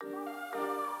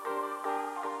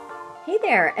Hey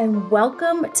there, and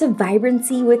welcome to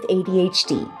Vibrancy with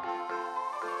ADHD.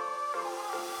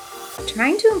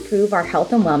 Trying to improve our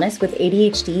health and wellness with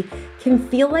ADHD can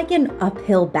feel like an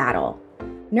uphill battle.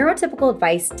 Neurotypical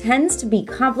advice tends to be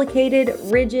complicated,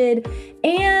 rigid,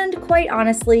 and quite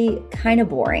honestly, kind of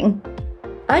boring.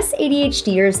 Us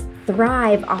ADHDers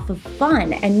thrive off of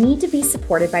fun and need to be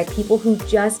supported by people who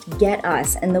just get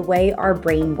us and the way our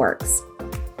brain works.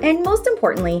 And most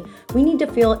importantly, we need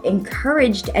to feel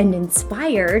encouraged and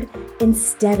inspired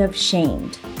instead of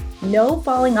shamed. No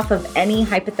falling off of any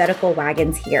hypothetical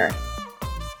wagons here.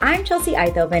 I'm Chelsea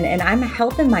Einthoven, and I'm a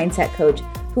health and mindset coach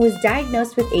who was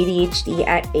diagnosed with ADHD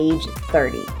at age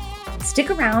 30.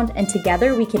 Stick around, and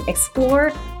together we can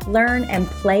explore, learn, and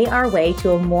play our way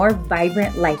to a more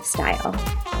vibrant lifestyle.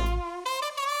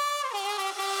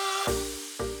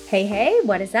 Hey,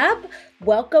 what is up?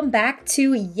 Welcome back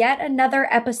to yet another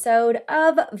episode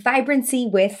of Vibrancy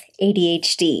with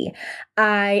ADHD.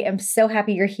 I am so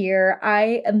happy you're here.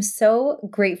 I am so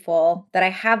grateful that I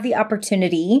have the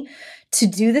opportunity to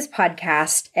do this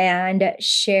podcast and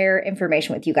share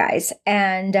information with you guys.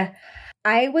 And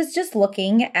I was just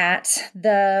looking at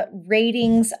the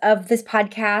ratings of this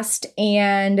podcast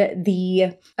and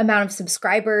the amount of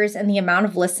subscribers and the amount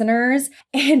of listeners.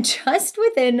 And just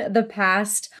within the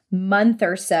past month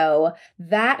or so,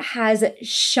 that has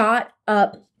shot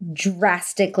up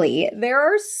drastically. There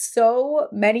are so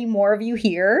many more of you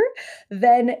here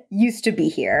than used to be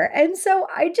here. And so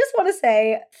I just want to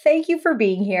say thank you for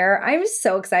being here. I'm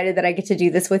so excited that I get to do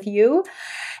this with you.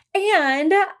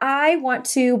 And I want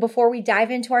to, before we dive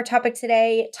into our topic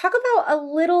today, talk about a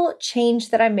little change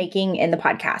that I'm making in the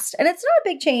podcast. And it's not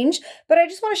a big change, but I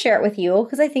just want to share it with you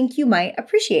because I think you might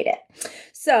appreciate it.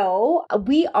 So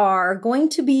we are going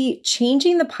to be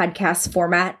changing the podcast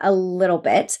format a little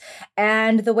bit.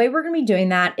 And the way we're going to be doing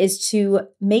that is to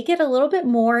make it a little bit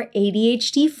more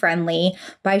ADHD friendly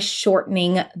by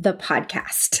shortening the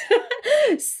podcast.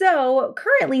 So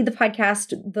currently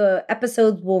the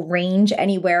episodes will range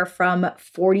anywhere from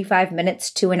 45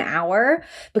 minutes to an hour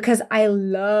because I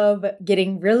love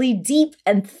getting really deep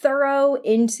and thorough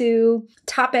into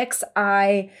topics.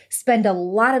 I spend a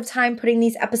lot of time putting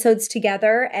these episodes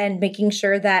together and making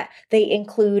sure that they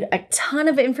include a ton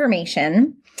of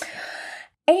information.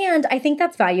 And I think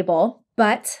that's valuable.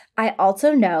 But I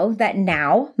also know that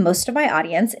now most of my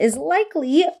audience is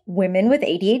likely women with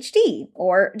ADHD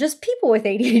or just people with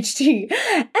ADHD.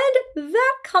 And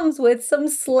that comes with some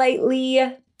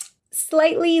slightly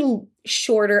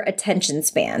shorter attention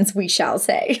spans, we shall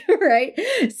say, right?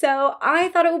 So I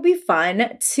thought it would be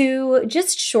fun to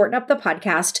just shorten up the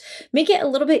podcast, make it a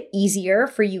little bit easier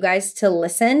for you guys to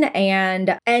listen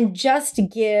and just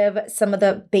give some of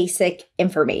the basic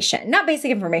information. Not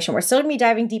basic information. We're still going to be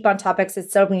diving deep on topics. It's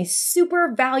still going to be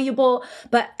super valuable,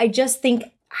 but I just think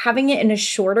having it in a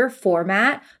shorter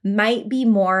format might be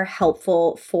more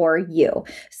helpful for you.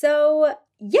 So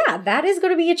yeah, that is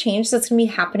going to be a change that's going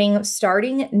to be happening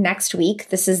starting next week.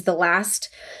 This is the last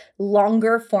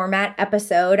longer format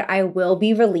episode I will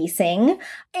be releasing.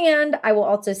 And I will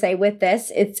also say with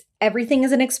this, everything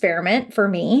is an experiment for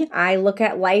me. I look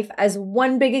at life as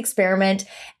one big experiment,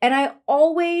 and I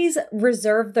always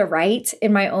reserve the right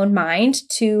in my own mind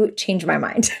to change my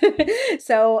mind.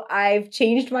 So I've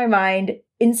changed my mind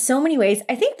in so many ways.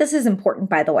 I think this is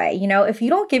important, by the way. You know, if you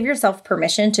don't give yourself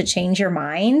permission to change your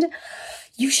mind,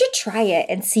 you should try it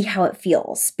and see how it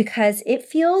feels, because it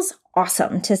feels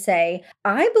awesome to say,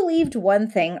 I believed one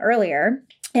thing earlier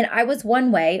and I was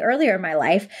one way earlier in my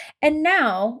life, and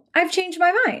now I've changed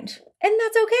my mind. And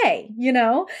that's okay, you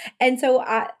know? And so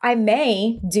I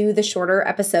may do the shorter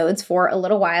episodes for a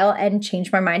little while and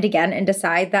change my mind again and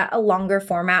decide that a longer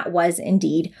format was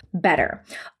indeed better.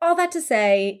 All that to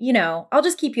say, you know, I'll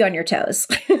just keep you on your toes.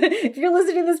 If you're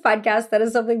listening to this podcast, that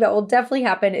is something that will definitely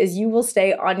happen, is you will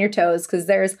stay on your toes because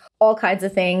there's all kinds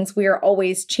of things. We are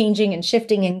always changing and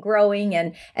shifting and growing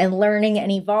and learning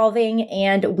and evolving,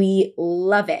 and we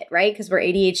love it, right? Because we're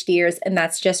ADHDers and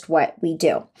that's just what we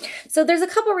do. So there's a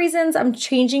couple reasons I'm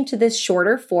changing to this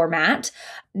shorter format.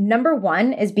 Number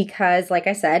one is because, like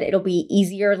I said, it'll be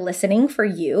easier listening for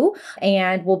you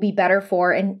and will be better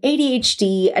for an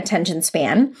ADHD attention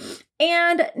span.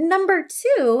 And number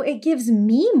two, it gives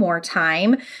me more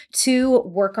time to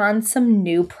work on some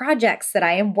new projects that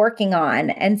I am working on.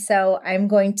 And so I'm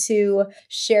going to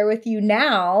share with you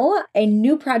now a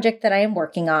new project that I am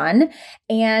working on.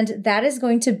 And that is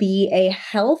going to be a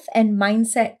health and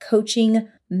mindset coaching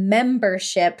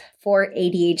membership for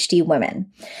ADHD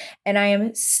women. And I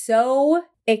am so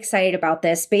excited about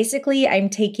this. Basically, I'm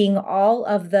taking all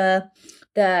of the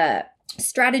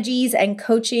strategies and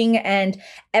coaching and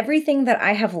everything that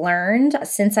I have learned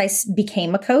since I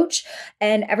became a coach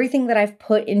and everything that I've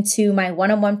put into my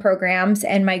one-on-one programs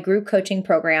and my group coaching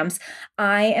programs,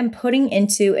 I am putting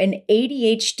into an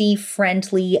ADHD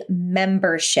friendly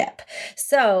membership.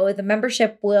 So the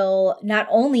membership will not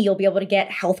only you'll be able to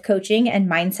get health coaching and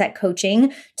mindset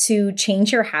coaching to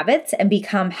change your habits and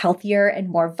become healthier and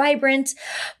more vibrant,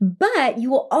 but you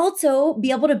will also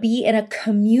be able to be in a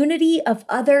community of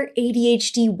other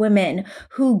ADHD women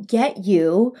who get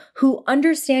you, who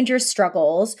understand your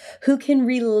struggles, who can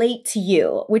relate to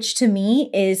you, which to me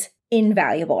is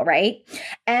invaluable, right?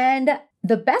 And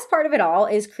the best part of it all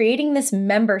is creating this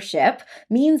membership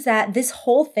means that this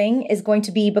whole thing is going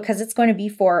to be, because it's going to be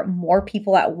for more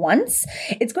people at once,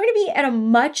 it's going to be at a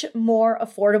much more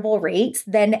affordable rate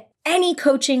than any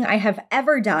coaching I have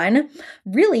ever done,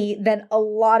 really than a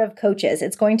lot of coaches.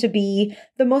 It's going to be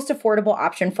the most affordable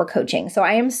option for coaching. So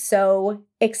I am so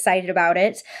excited about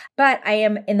it, but I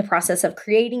am in the process of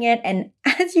creating it. And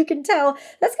as you can tell,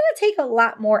 that's going to take a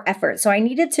lot more effort. So I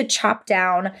needed to chop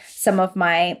down some of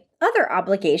my other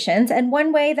obligations. And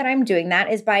one way that I'm doing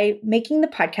that is by making the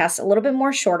podcast a little bit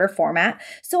more shorter format.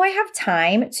 So I have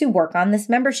time to work on this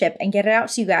membership and get it out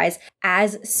to you guys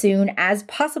as soon as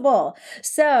possible.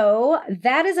 So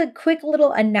that is a quick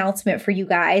little announcement for you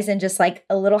guys and just like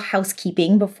a little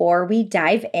housekeeping before we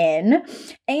dive in.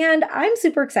 And I'm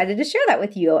super excited to share that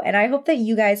with you. And I hope that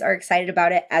you guys are excited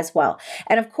about it as well.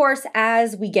 And of course,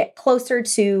 as we get closer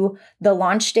to the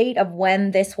launch date of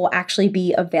when this will actually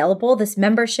be available, this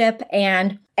membership,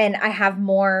 and I have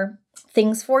more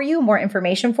things for you, more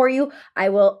information for you, I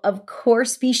will, of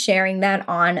course, be sharing that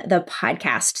on the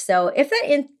podcast. So if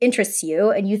that interests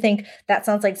you and you think that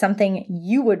sounds like something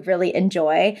you would really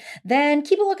enjoy, then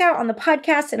keep a lookout on the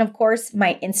podcast and, of course,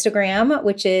 my Instagram,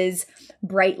 which is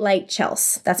Bright Light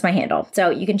Chels. That's my handle. So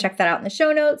you can check that out in the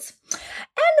show notes.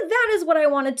 And that is what I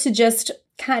wanted to just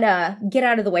kind of get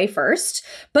out of the way first.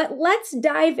 But let's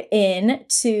dive in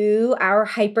to our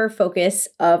hyper focus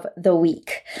of the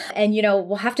week. And,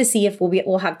 we'll have to see if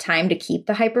we'll have time to keep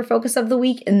the hyper focus of the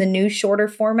week in the new shorter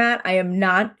format. I am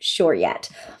not sure yet.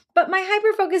 But my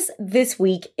hyper focus this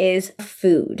week is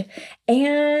food.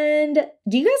 And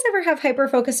do you guys ever have hyper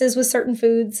focuses with certain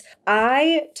foods?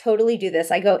 I totally do this.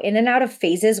 I go in and out of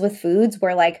phases with foods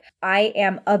where I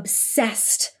am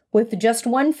obsessed with just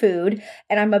one food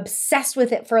and I'm obsessed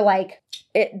with it for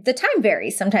the time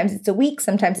varies. Sometimes it's a week,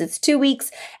 sometimes it's 2 weeks.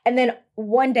 And then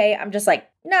one day I'm just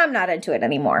no, I'm not into it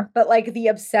anymore. But the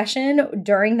obsession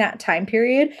during that time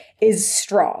period is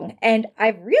strong. And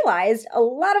I've realized a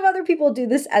lot of other people do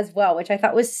this as well, which I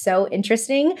thought was so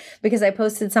interesting because I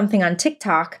posted something on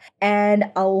TikTok and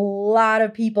a lot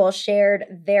of people shared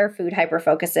their food hyper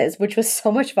focuses, which was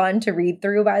so much fun to read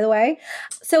through, by the way.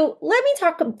 So let me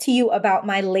talk to you about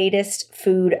my latest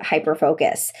food hyper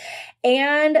focus.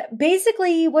 And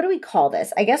basically, what do we call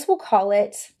this? I guess we'll call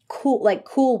it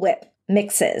Cool Whip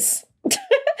mixes.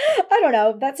 I don't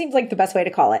know. That seems like the best way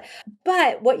to call it.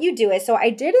 But what you do is, so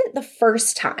I did it the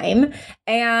first time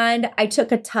and I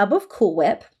took a tub of Cool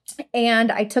Whip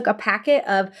and I took a packet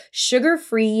of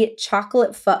sugar-free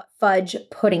chocolate fudge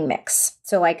pudding mix.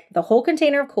 So the whole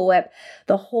container of Cool Whip,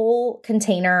 the whole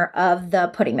container of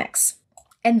the pudding mix.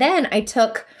 And then I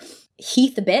took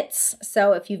Heath Bits.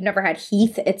 So if you've never had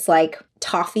Heath, it's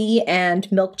toffee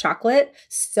and milk chocolate.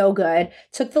 So good.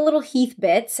 Took the little Heath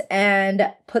Bits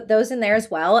and put those in there as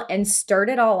well and stirred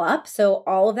it all up. So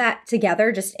all of that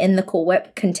together just in the Cool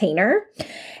Whip container.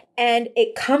 And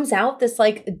it comes out this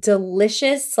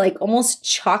delicious, almost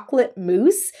chocolate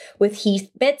mousse with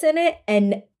Heath Bits in it.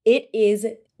 And it is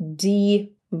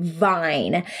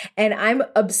divine. And I'm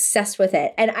obsessed with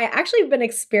it. And I actually have been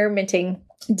experimenting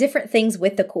different things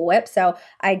with the Cool Whip. So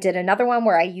I did another one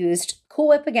where I used Cool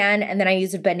Whip again, and then I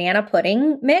used a banana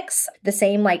pudding mix, the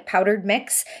same powdered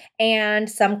mix, and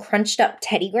some crunched up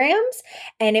Teddy Grahams.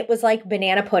 And it was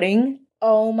banana pudding.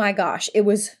 Oh my gosh, it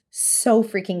was so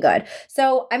freaking good.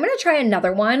 So I'm going to try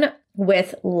another one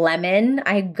with lemon.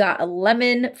 I got a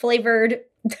lemon flavored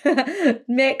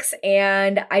mix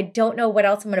and I don't know what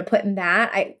else I'm going to put in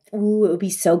that. It would be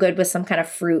so good with some kind of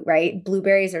fruit, right?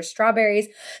 Blueberries or strawberries.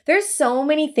 There's so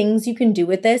many things you can do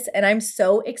with this and I'm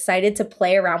so excited to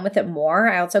play around with it more.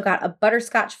 I also got a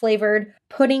butterscotch flavored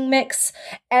pudding mix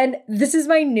and this is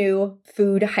my new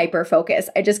food hyper focus.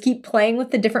 I just keep playing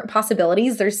with the different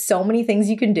possibilities. There's so many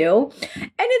things you can do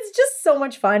and it's just so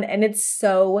much fun and it's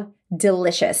so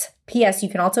delicious. P.S. You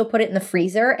can also put it in the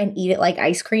freezer and eat it like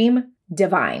ice cream.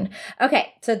 Divine.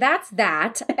 Okay, so that's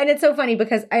that. And it's so funny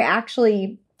because I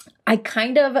actually I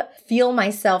kind of feel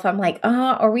myself, I'm like,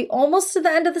 are we almost to the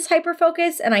end of this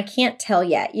hyperfocus? And I can't tell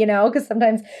yet, because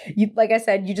sometimes you, like I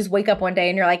said, you just wake up one day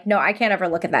and you're like, no, I can't ever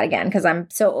look at that again because I'm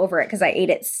so over it because I ate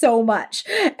it so much.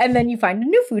 And then you find a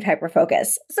new food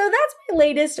hyperfocus. So that's my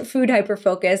latest food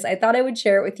hyperfocus. I thought I would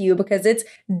share it with you because it's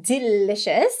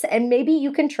delicious and maybe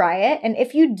you can try it. And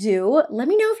if you do, let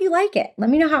me know if you like it. Let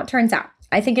me know how it turns out.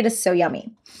 I think it is so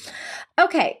yummy.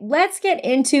 Okay, let's get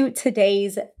into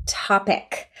today's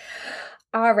topic.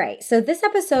 All right, so this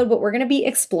episode, what we're going to be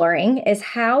exploring is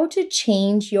how to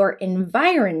change your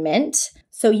environment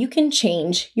so you can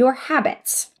change your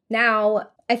habits. Now,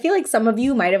 I feel like some of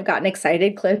you might have gotten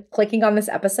excited clicking on this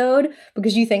episode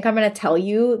because you think I'm going to tell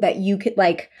you that you could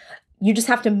you just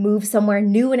have to move somewhere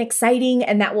new and exciting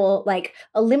and that will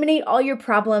eliminate all your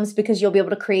problems because you'll be able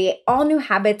to create all new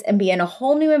habits and be in a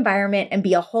whole new environment and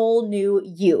be a whole new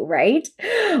you, right?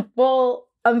 Well,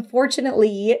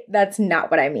 unfortunately, that's not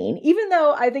what I mean. Even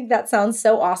though I think that sounds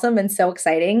so awesome and so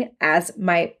exciting as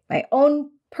my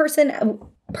own person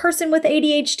with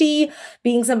ADHD,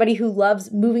 being somebody who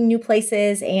loves moving new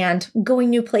places and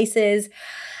going new places.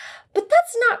 But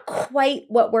that's not quite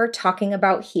what we're talking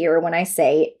about here when I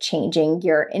say changing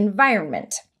your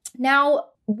environment. Now,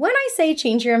 when I say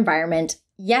change your environment,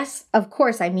 yes, of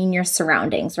course, I mean your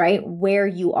surroundings, right? Where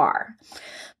you are.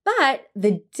 But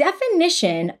the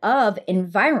definition of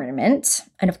environment,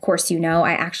 and of course,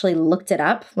 I actually looked it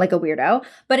up like a weirdo,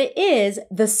 but it is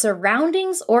the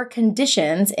surroundings or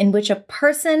conditions in which a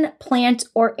person, plant,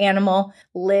 or animal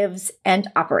lives and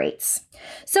operates.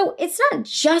 So it's not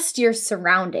just your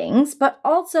surroundings, but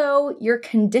also your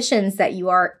conditions that you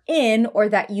are in or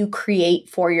that you create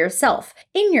for yourself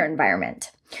in your environment.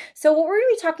 So what we're going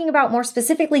to be talking about more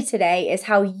specifically today is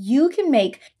how you can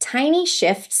make tiny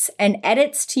shifts and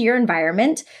edits to your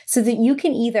environment so that you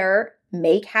can either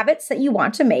make habits that you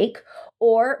want to make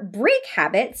or break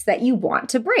habits that you want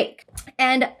to break.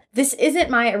 And this isn't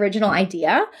my original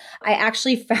idea. I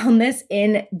actually found this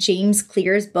in James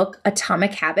Clear's book,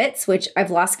 Atomic Habits, which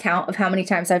I've lost count of how many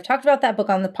times I've talked about that book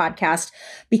on the podcast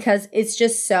because it's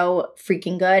just so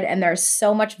freaking good and there's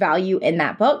so much value in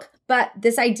that book. But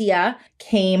this idea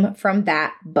came from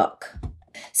that book.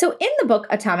 So in the book,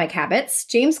 Atomic Habits,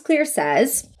 James Clear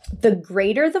says, the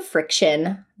greater the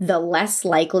friction, the less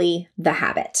likely the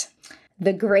habit.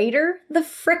 The greater the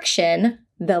friction,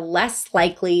 the less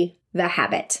likely the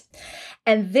habit.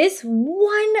 And this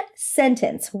one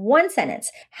sentence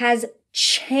has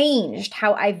changed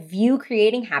how I view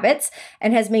creating habits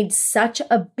and has made such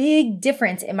a big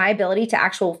difference in my ability to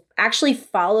actually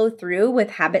follow through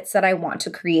with habits that I want to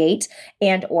create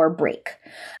and or break.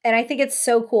 And I think it's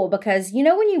so cool because,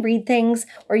 when you read things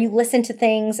or you listen to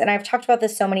things, and I've talked about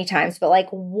this so many times,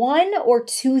 but one or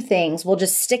two things will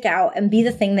just stick out and be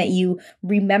the thing that you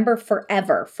remember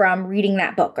forever from reading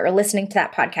that book or listening to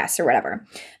that podcast or whatever.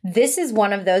 This is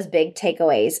one of those big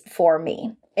takeaways for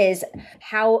me. Is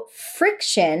how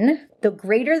friction, the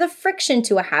greater the friction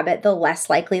to a habit, the less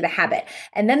likely the habit.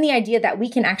 And then the idea that we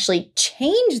can actually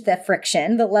change the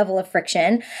friction, the level of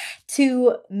friction,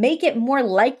 to make it more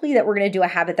likely that we're going to do a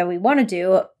habit that we want to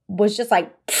do was just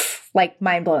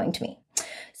mind-blowing to me.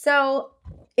 So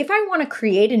if I want to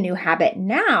create a new habit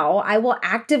now, I will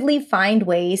actively find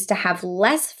ways to have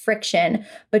less friction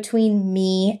between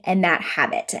me and that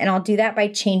habit. And I'll do that by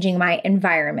changing my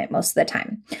environment most of the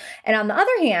time. And on the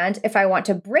other hand, if I want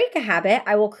to break a habit,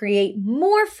 I will create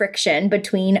more friction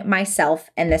between myself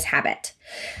and this habit.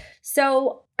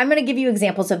 So I'm going to give you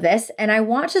examples of this. And I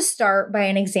want to start by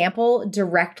an example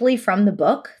directly from the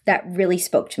book that really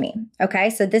spoke to me. Okay,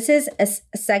 so this is a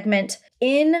segment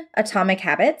in Atomic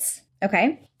Habits.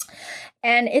 Okay.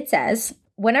 And it says,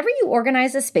 whenever you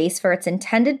organize a space for its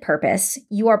intended purpose,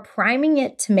 you are priming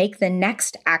it to make the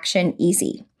next action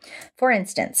easy. For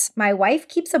instance, my wife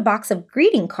keeps a box of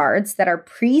greeting cards that are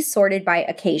pre-sorted by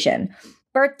occasion: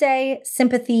 birthday,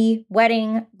 sympathy,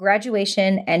 wedding,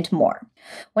 graduation, and more.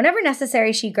 Whenever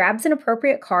necessary, she grabs an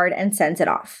appropriate card and sends it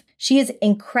off. She is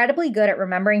incredibly good at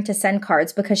remembering to send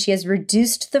cards because she has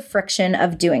reduced the friction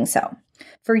of doing so.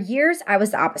 For years, I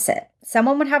was the opposite.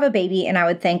 Someone would have a baby and I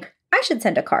would think, I should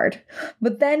send a card.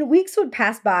 But then weeks would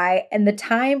pass by and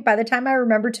by the time I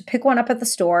remembered to pick one up at the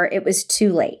store, it was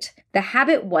too late. The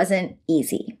habit wasn't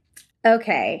easy.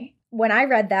 Okay. When I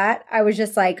read that, I was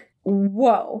just like,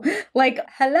 whoa, like,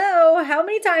 hello, how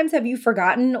many times have you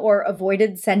forgotten or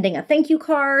avoided sending a thank you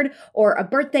card or a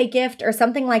birthday gift or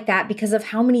something like that because of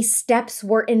how many steps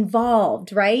were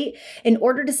involved, right? In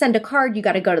order to send a card, you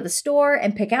got to go to the store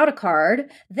and pick out a card.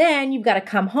 Then you've got to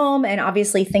come home and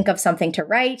obviously think of something to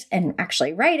write and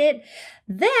actually write it.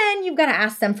 Then you've got to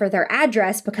ask them for their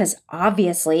address because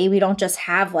obviously we don't just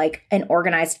have like an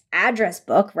organized address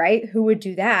book, right? Who would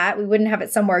do that? We wouldn't have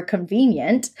it somewhere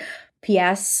convenient.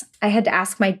 P.S. I had to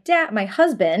ask my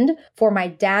husband for my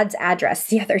dad's address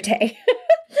the other day.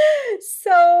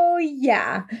 So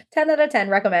yeah, 10 out of 10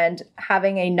 recommend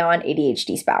having a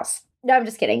non-ADHD spouse. No, I'm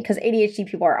just kidding because ADHD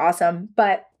people are awesome,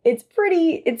 but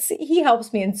he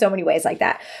helps me in so many ways like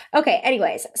that. Okay,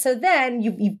 anyways, so then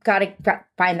you've got to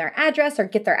find their address or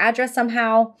get their address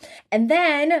somehow. And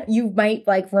then you might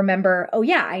like remember, oh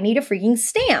yeah, I need a freaking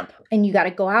stamp. And you got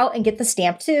to go out and get the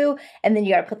stamp too. And then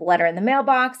you got to put the letter in the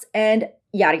mailbox and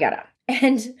yada, yada.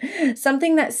 And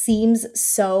something that seems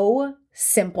so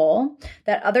simple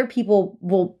that other people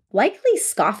will likely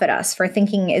scoff at us for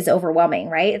thinking is overwhelming,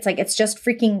 right? It's like, it's just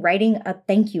freaking writing a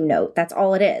thank you note. That's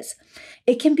all it is.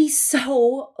 It can be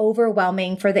so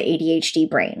overwhelming for the ADHD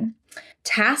brain.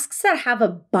 Tasks that have a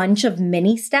bunch of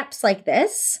mini steps like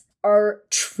this are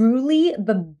truly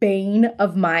the bane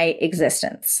of my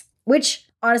existence, which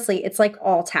honestly, it's like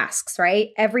all tasks,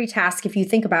 right? Every task, if you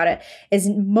think about it, is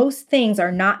most things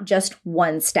are not just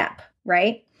one step,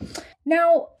 right?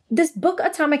 Now, this book,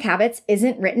 Atomic Habits,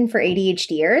 isn't written for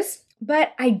ADHDers,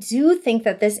 but I do think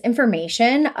that this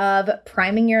information of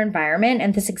priming your environment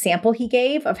and this example he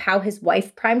gave of how his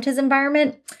wife primed his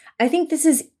environment, I think this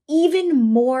is even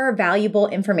more valuable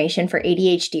information for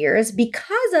ADHDers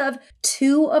because of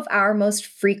two of our most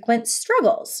frequent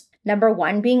struggles. Number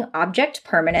one being object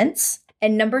permanence,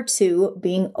 and number two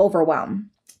being overwhelm.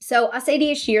 So us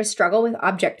ADHDers struggle with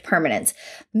object permanence,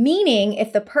 meaning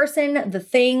if the person, the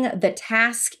thing, the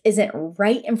task isn't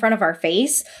right in front of our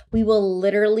face, we will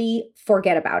literally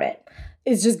forget about it.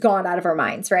 It's just gone out of our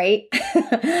minds, right?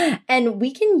 And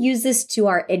we can use this to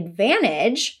our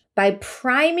advantage by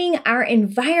priming our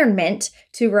environment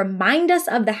to remind us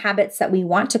of the habits that we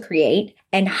want to create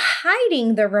and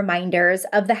hiding the reminders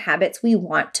of the habits we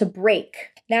want to break.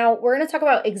 Now, we're going to talk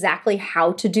about exactly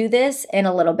how to do this in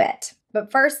a little bit.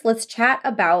 But first, let's chat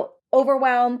about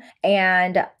overwhelm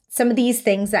and some of these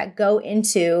things that go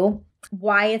into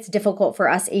why it's difficult for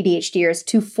us ADHDers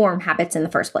to form habits in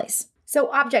the first place. So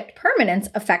object permanence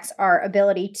affects our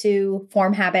ability to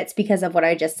form habits because of what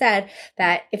I just said,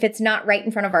 that if it's not right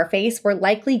in front of our face, we're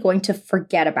likely going to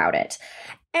forget about it.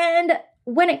 And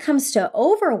when it comes to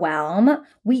overwhelm,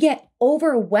 we get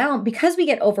overwhelmed because we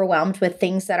get overwhelmed with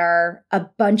things that are a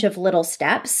bunch of little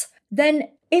steps. Then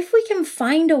if we can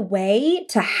find a way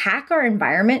to hack our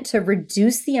environment to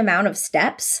reduce the amount of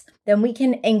steps, then we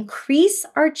can increase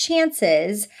our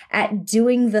chances at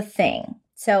doing the thing.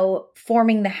 So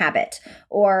forming the habit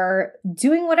or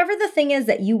doing whatever the thing is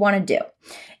that you want to do.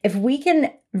 If we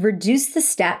can reduce the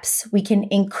steps, we can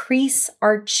increase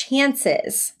our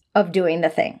chances of doing the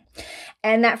thing.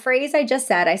 And that phrase I just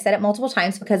said, I said it multiple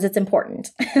times because it's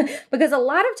important. Because a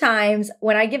lot of times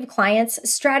when I give clients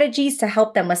strategies to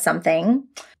help them with something,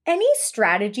 any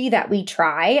strategy that we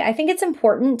try, I think it's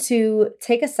important to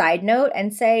take a side note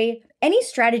and say, any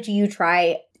strategy you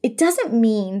try, it doesn't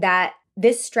mean that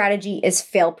this strategy is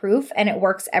fail-proof and it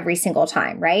works every single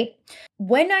time, right?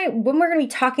 When we're going to be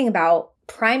talking about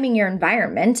priming your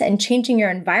environment and changing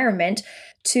your environment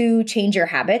to change your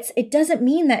habits, it doesn't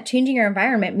mean that changing your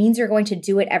environment means you're going to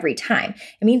do it every time.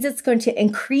 It means it's going to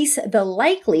increase the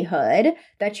likelihood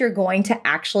that you're going to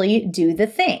actually do the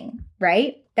thing,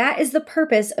 right? That is the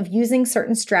purpose of using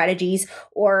certain strategies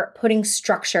or putting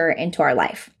structure into our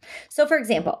life. So for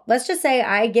example, let's just say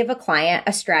I give a client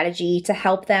a strategy to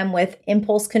help them with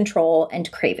impulse control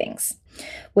and cravings,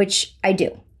 which I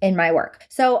do in my work.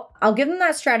 So I'll give them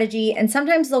that strategy and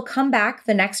sometimes they'll come back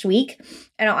the next week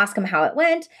and I'll ask them how it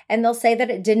went and they'll say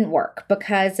that it didn't work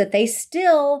because that they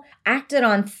still acted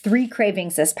on 3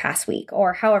 cravings this past week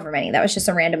or however many. That was just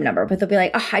a random number, but they'll be like,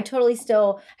 oh, I totally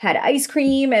still had ice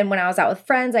cream. And when I was out with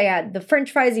friends, I had the French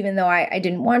fries, even though I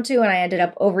didn't want to, and I ended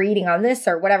up overeating on this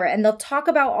or whatever. And they'll talk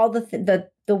about all the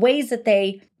ways that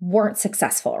they weren't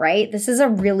successful, right? This is a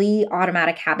really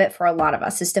automatic habit for a lot of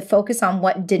us is to focus on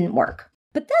what didn't work.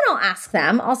 But then I'll ask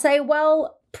them, I'll say,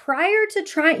 well, prior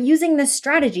to using this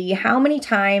strategy, how many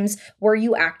times were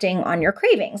you acting on your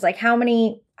cravings? Like how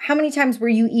many times were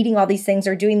you eating all these things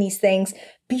or doing these things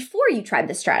before you tried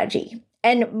the strategy?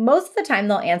 And most of the time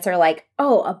they'll answer like,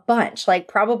 oh, a bunch, like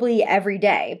probably every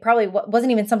day. Probably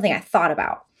wasn't even something I thought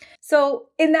about. So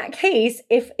in that case,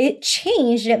 if it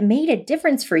changed and it made a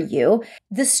difference for you,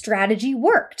 the strategy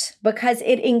worked because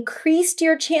it increased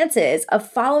your chances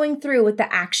of following through with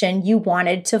the action you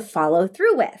wanted to follow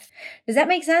through with. Does that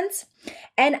make sense?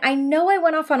 And I know I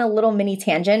went off on a little mini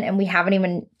tangent and we haven't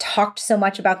even talked so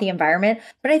much about the environment,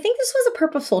 but I think this was a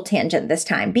purposeful tangent this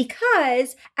time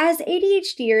because as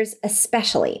ADHDers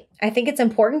especially, I think it's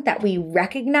important that we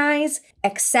recognize,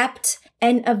 accept,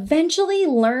 and eventually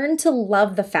learn to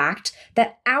love the fact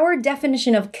that our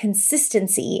definition of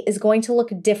consistency is going to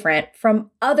look different from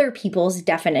other people's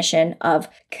definition of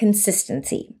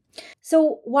consistency.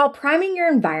 So while priming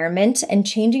your environment and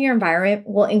changing your environment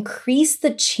will increase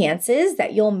the chances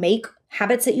that you'll make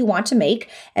habits that you want to make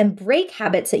and break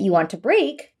habits that you want to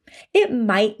break, it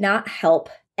might not help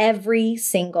every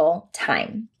single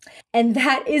time. And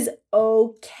that is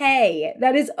okay.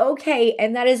 That is okay.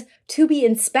 And that is to be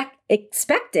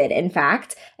expected, in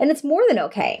fact. And it's more than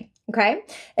okay. Okay.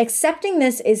 Accepting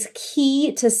this is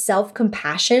key to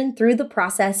self-compassion through the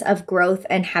process of growth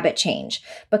and habit change,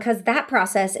 because that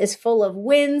process is full of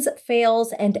wins,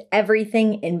 fails, and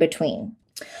everything in between.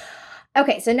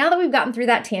 Okay, so now that we've gotten through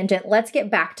that tangent, let's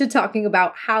get back to talking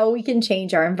about how we can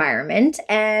change our environment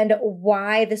and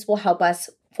why this will help us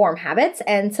form habits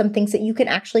and some things that you can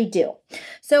actually do.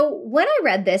 So when I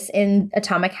read this in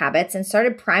Atomic Habits and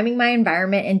started priming my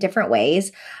environment in different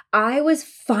ways, I was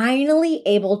finally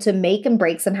able to make and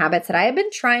break some habits that I had been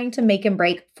trying to make and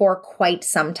break for quite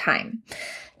some time.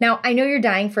 Now, I know you're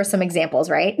dying for some examples,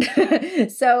 right?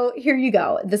 So here you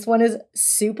go. This one is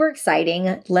super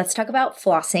exciting. Let's talk about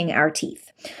flossing our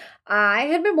teeth. I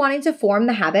had been wanting to form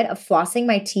the habit of flossing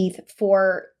my teeth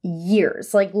for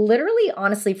years, like literally,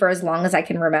 honestly, for as long as I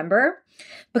can remember,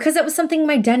 because it was something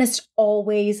my dentist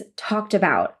always talked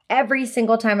about. Every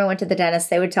single time I went to the dentist,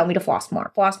 they would tell me to floss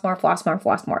more, floss more, floss more,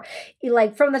 floss more.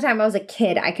 Like from the time I was a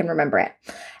kid, I can remember it.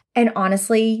 And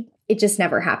honestly, it just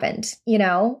never happened,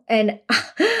 And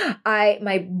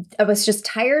I was just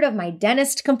tired of my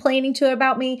dentist complaining to it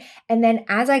about me. And then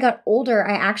as I got older,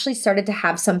 I actually started to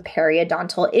have some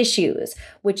periodontal issues,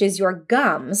 which is your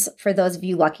gums, for those of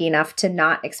you lucky enough to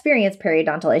not experience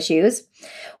periodontal issues,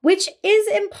 which is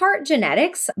in part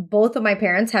genetics. Both of my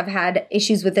parents have had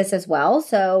issues with this as well.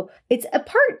 So it's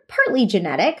partly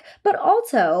genetic, but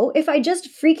also if I just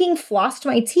freaking flossed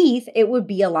my teeth, it would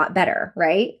be a lot better,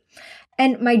 right?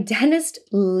 And my dentist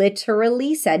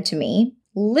literally said to me,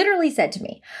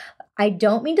 I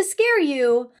don't mean to scare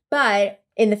you, but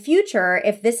in the future,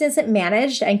 if this isn't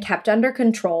managed and kept under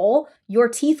control, your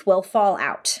teeth will fall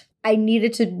out. I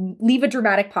needed to leave a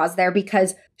dramatic pause there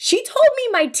because she told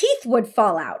me my teeth would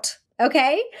fall out.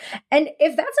 Okay. And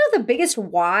if that's not the biggest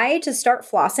why to start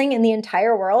flossing in the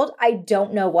entire world, I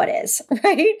don't know what is,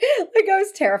 right? Like I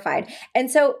was terrified. And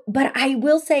so, but I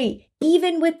will say,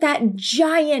 even with that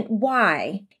giant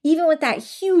why, even with that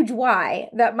huge why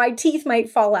that my teeth might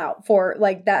fall out for,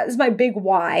 like that is my big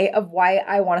why of why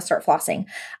I want to start flossing,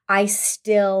 I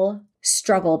still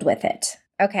struggled with it.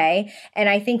 Okay. And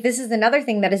I think this is another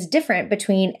thing that is different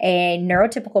between a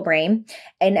neurotypical brain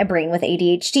and a brain with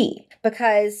ADHD,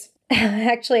 because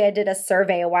actually I did a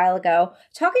survey a while ago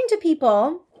talking to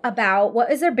people about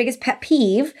what is their biggest pet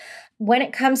peeve when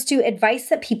it comes to advice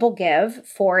that people give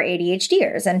for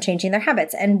ADHDers and changing their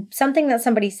habits. And something that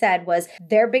somebody said was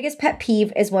their biggest pet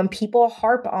peeve is when people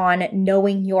harp on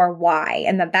knowing your why,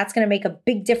 and that's going to make a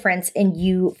big difference in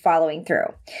you following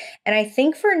through. And I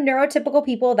think for neurotypical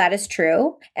people, that is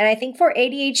true. And I think for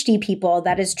ADHD people,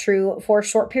 that is true for a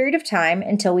short period of time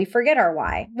until we forget our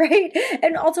why, right?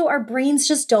 And also our brains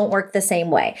just don't work the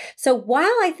same way. So while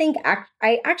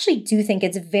I actually do think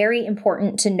it's very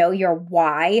important to know your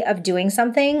why of doing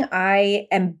something, I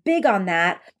am big on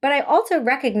that, but I also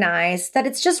recognize that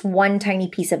it's just one tiny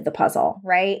piece of the puzzle,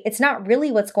 right? It's not really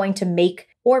what's going to make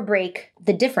or break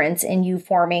the difference in you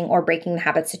forming or breaking the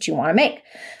habits that you want to make.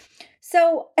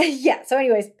 So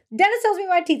anyways, dentist tells me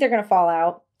my teeth are going to fall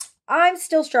out. I'm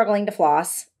still struggling to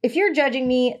floss. If you're judging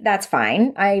me, that's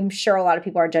fine. I'm sure a lot of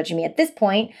people are judging me at this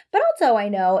point, but also I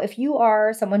know if you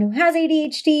are someone who has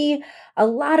ADHD, a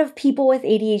lot of people with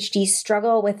ADHD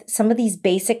struggle with some of these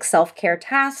basic self-care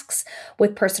tasks,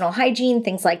 with personal hygiene,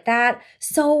 things like that.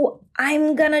 So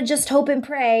I'm gonna just hope and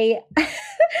pray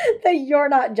that you're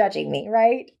not judging me,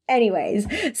 right?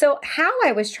 Anyways, so how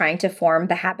I was trying to form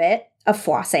the habit of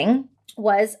flossing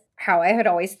was how I had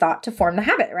always thought to form the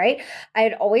habit, right? I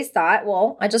had always thought,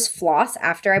 well, I just floss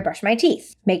after I brush my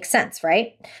teeth. Makes sense,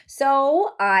 right?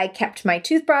 So I kept my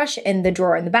toothbrush in the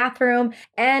drawer in the bathroom,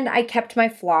 and I kept my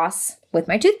floss with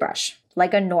my toothbrush,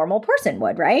 like a normal person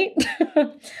would, right?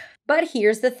 But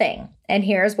here's the thing, and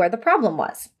here's where the problem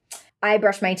was. I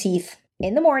brush my teeth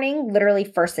in the morning, literally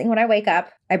first thing when I wake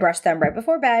up. I brush them right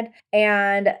before bed.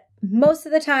 And most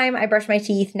of the time I brush my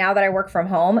teeth now that I work from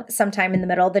home, sometime in the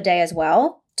middle of the day as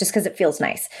well, just because it feels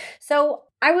nice. So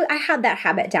I had that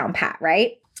habit down pat,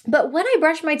 right? But when I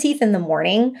brush my teeth in the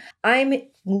morning,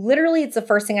 it's the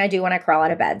first thing I do when I crawl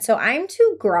out of bed. So I'm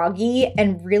too groggy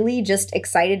and really just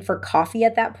excited for coffee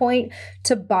at that point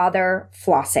to bother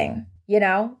flossing,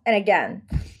 And again,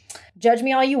 judge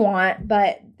me all you want,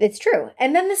 but it's true.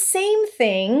 And then the same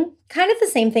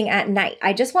thing at night.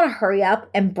 I just want to hurry up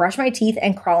and brush my teeth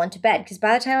and crawl into bed because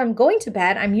by the time I'm going to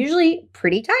bed, I'm usually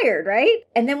pretty tired, right?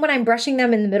 And then when I'm brushing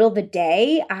them in the middle of the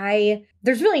day,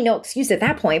 there's really no excuse at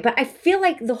that point, but I feel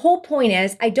like the whole point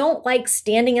is I don't like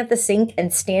standing at the sink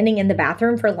and standing in the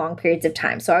bathroom for long periods of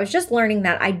time. So I was just learning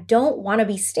that I don't want to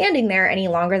be standing there any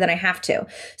longer than I have to.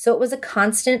 So it was a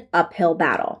constant uphill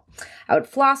battle. I would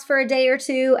floss for a day or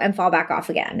two and fall back off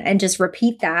again and just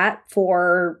repeat that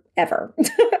forever.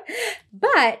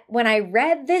 But when I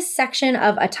read this section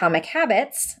of Atomic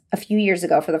Habits a few years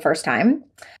ago for the first time,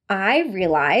 I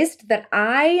realized that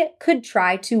I could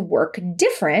try to work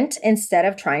different instead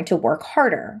of trying to work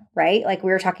harder, right? Like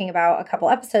we were talking about a couple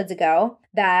episodes ago,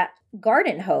 that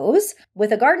garden hose.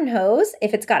 With a garden hose,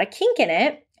 if it's got a kink in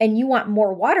it and you want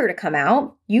more water to come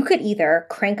out, you could either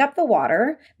crank up the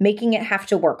water, making it have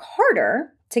to work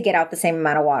harder to get out the same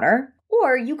amount of water,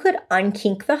 or you could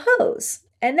unkink the hose.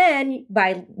 And then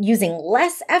by using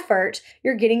less effort,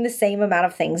 you're getting the same amount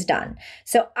of things done.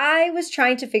 So I was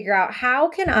trying to figure out how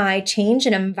can I change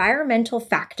an environmental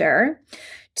factor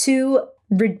to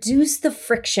reduce the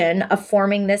friction of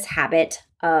forming this habit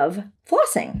of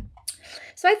flossing.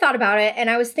 So I thought about it and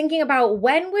I was thinking about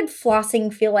when would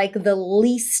flossing feel like the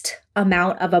least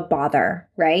amount of a bother,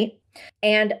 right?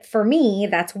 And for me,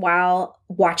 that's while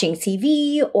watching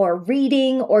TV or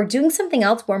reading or doing something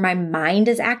else where my mind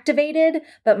is activated,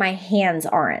 but my hands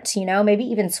aren't, maybe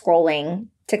even scrolling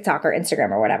TikTok or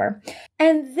Instagram or whatever.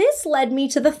 And this led me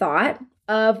to the thought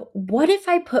of what if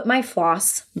I put my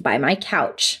floss by my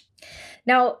couch?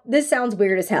 Now, this sounds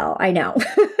weird as hell, I know,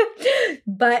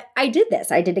 but I did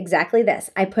this. I did exactly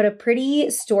this. I put a pretty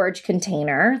storage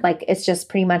container, like it's just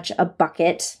pretty much a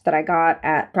bucket that I got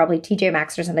at probably TJ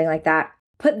Maxx or something like that.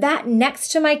 Put that next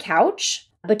to my couch,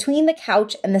 between the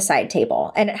couch and the side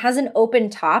table. And it has an open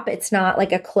top. It's not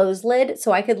like a closed lid.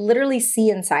 So I could literally see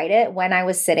inside it when I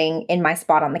was sitting in my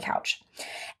spot on the couch.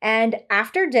 And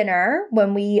after dinner,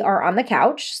 when we are on the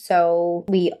couch, so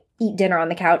we eat dinner on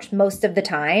the couch most of the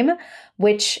time,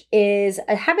 which is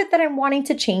a habit that I'm wanting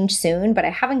to change soon, but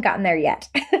I haven't gotten there yet.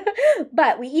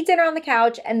 But we eat dinner on the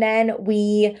couch and then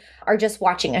we are just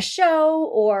watching a show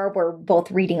or we're both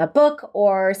reading a book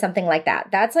or something like that.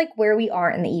 That's like where we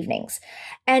are in the evenings.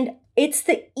 And it's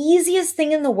the easiest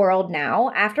thing in the world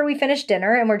now, after we finish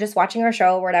dinner and we're just watching our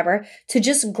show or whatever, to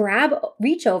just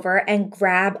reach over and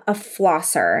grab a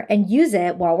flosser and use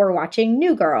it while we're watching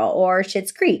New Girl or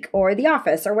Schitt's Creek or The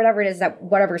Office or whatever it is,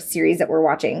 whatever series that we're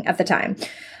watching at the time.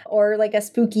 Or like a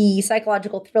spooky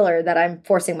psychological thriller that I'm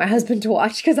forcing my husband to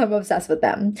watch because I'm obsessed with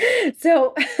them.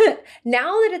 So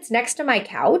now that it's next to my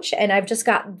couch and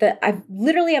I've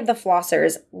literally have the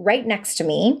flossers right next to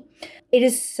me, it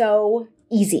is so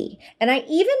easy. And I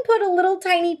even put a little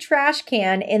tiny trash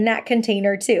can in that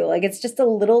container too. Like it's just a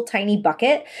little tiny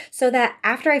bucket so that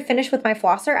after I finish with my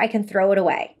flosser, I can throw it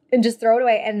away and just throw it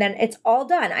away. And then it's all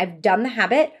done. I've done the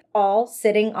habit all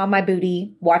sitting on my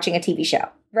booty watching a TV show,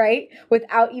 right?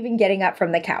 Without even getting up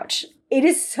from the couch. It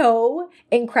is so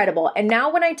incredible. And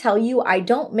now when I tell you I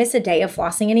don't miss a day of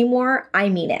flossing anymore, I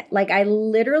mean it. Like I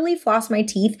literally floss my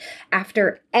teeth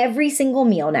after every single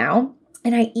meal now.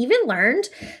 And I even learned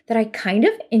that I kind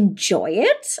of enjoy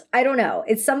it. I don't know.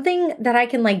 It's something that I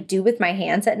can like do with my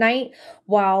hands at night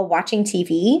while watching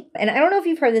TV. And I don't know if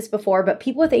you've heard this before, but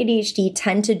people with ADHD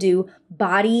tend to do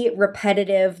body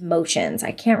repetitive motions.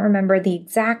 I can't remember the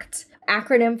exact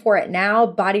acronym for it now,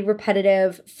 body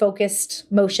repetitive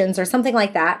focused motions or something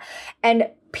like that.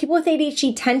 And people with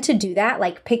ADHD tend to do that,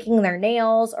 like picking their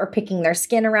nails or picking their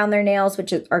skin around their nails,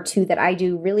 which are two that I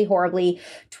do really horribly,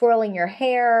 twirling your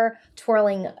hair,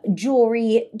 twirling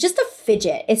jewelry, just a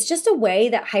fidget. It's just a way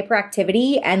that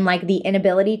hyperactivity and like the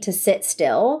inability to sit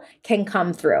still can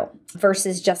come through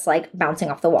versus just like bouncing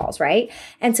off the walls, right?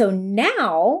 And so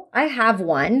now I have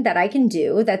one that I can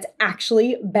do that's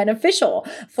actually beneficial.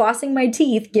 Flossing my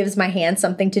teeth gives my hands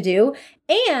something to do,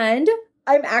 and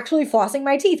I'm actually flossing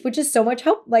my teeth, which is so much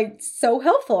help, like so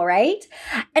helpful, right?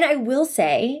 And I will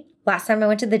say, last time I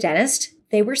went to the dentist,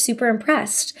 they were super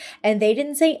impressed and they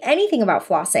didn't say anything about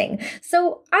flossing.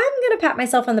 So I'm going to pat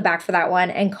myself on the back for that one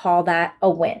and call that a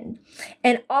win.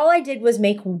 And all I did was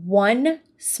make one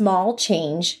small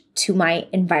change to my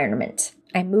environment.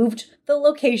 I moved the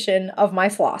location of my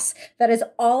floss. That is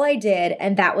all I did,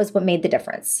 and that was what made the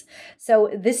difference. So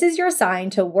this is your sign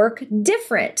to work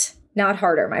different, not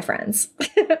harder, my friends.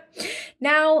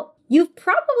 Now, you've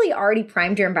probably already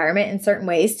primed your environment in certain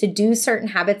ways to do certain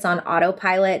habits on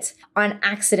autopilot, on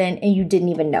accident, and you didn't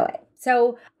even know it.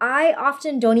 So I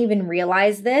often don't even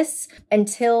realize this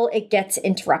until it gets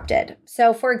interrupted.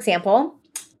 So for example,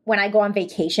 when I go on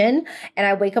vacation and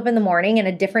I wake up in the morning in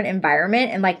a different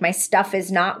environment and like my stuff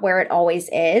is not where it always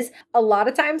is, a lot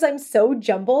of times I'm so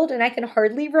jumbled and I can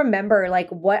hardly remember like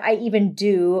what I even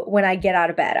do when I get out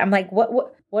of bed. I'm like,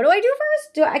 what do I do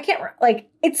first? I can't, like,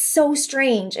 it's so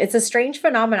strange. It's a strange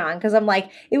phenomenon because I'm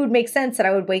like, it would make sense that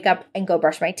I would wake up and go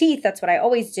brush my teeth. That's what I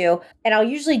always do. And I'll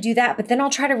usually do that, but then I'll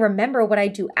try to remember what I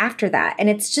do after that. And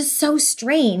it's just so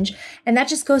strange. And that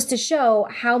just goes to show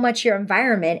how much your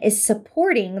environment is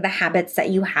supporting the habits that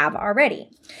you have already.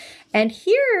 And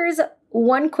here's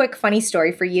one quick funny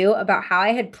story for you about how I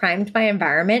had primed my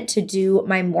environment to do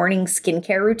my morning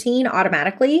skincare routine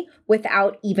automatically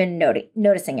without even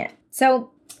noticing it.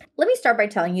 So let me start by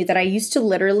telling you that I used to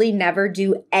literally never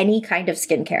do any kind of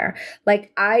skincare.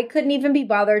 Like I couldn't even be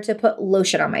bothered to put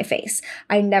lotion on my face.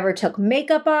 I never took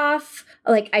makeup off.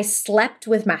 Like I slept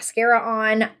with mascara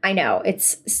on. I know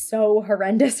it's so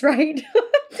horrendous, right?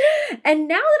 And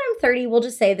now that I'm 30, we'll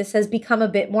just say this has become a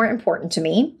bit more important to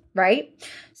me, right?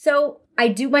 So I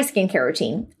do my skincare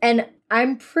routine and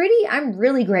I'm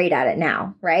really great at it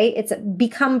now, right? It's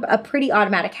become a pretty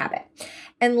automatic habit.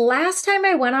 And last time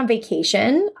I went on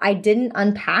vacation, I didn't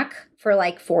unpack for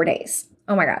like 4 days.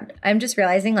 Oh my God. I'm just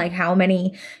realizing like how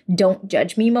many don't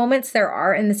judge me moments there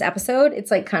are in this episode.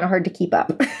 It's like kind of hard to keep up.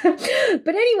 But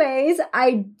anyways,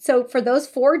 so for those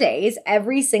 4 days,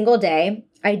 every single day,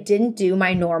 I didn't do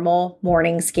my normal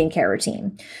morning skincare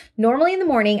routine. Normally in the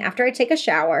morning after I take a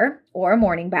shower or a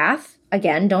morning bath,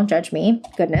 again, don't judge me.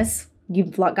 Goodness.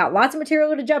 You've got lots of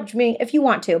material to judge me if you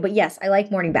want to, but yes, I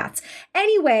like morning baths.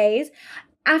 Anyways,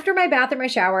 after my bath or my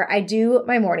shower, I do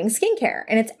my morning skincare.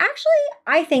 And it's actually,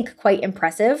 I think, quite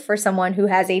impressive for someone who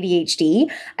has ADHD.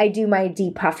 I do my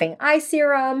depuffing eye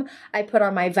serum. I put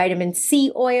on my vitamin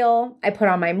C oil. I put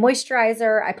on my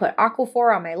moisturizer. I put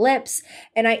Aquaphor on my lips.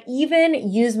 And I even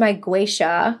use my gua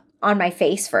sha on my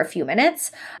face for a few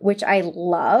minutes, which I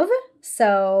love.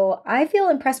 So I feel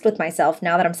impressed with myself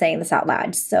now that I'm saying this out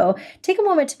loud. So take a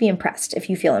moment to be impressed if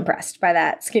you feel impressed by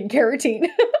that skincare routine.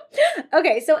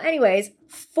 Okay, so anyways,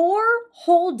 4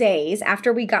 whole days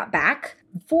after we got back,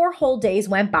 4 whole days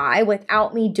went by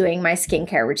without me doing my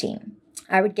skincare routine.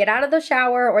 I would get out of the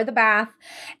shower or the bath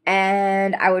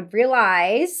and I would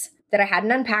realize that I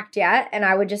hadn't unpacked yet. And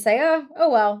I would just say, oh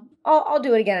well, I'll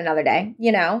do it again another day.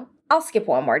 You know, I'll skip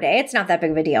one more day. It's not that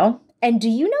big of a deal. And do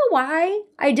you know why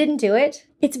I didn't do it?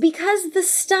 It's because the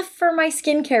stuff for my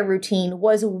skincare routine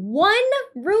was 1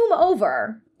 room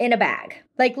over in a bag.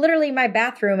 Like literally my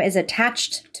bathroom is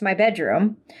attached to my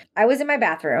bedroom. I was in my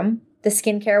bathroom. The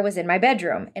skincare was in my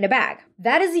bedroom in a bag.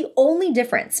 That is the only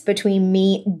difference between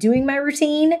me doing my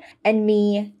routine and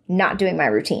me not doing my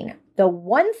routine. The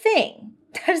one thing,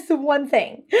 that is the one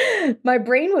thing. My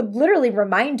brain would literally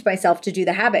remind myself to do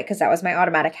the habit because that was my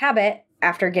automatic habit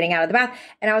after getting out of the bath.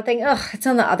 And I would think, it's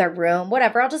in the other room,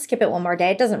 whatever. I'll just skip it one more day.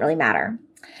 It doesn't really matter.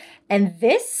 And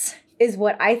this is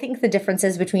what I think the difference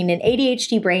is between an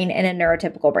ADHD brain and a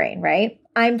neurotypical brain, right?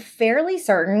 I'm fairly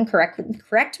certain,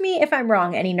 correct me if I'm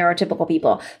wrong, any neurotypical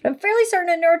people, but I'm fairly certain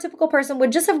a neurotypical person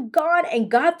would just have gone and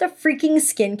got the freaking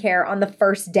skincare on the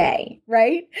first day,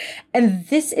 right? And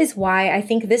this is why I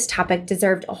think this topic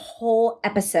deserved a whole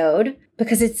episode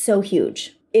because it's so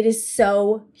huge. It is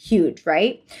so huge,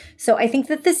 right? So I think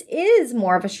that this is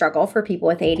more of a struggle for people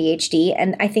with ADHD.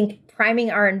 And I think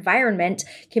priming our environment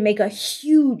can make a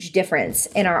huge difference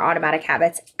in our automatic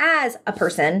habits as a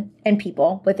person and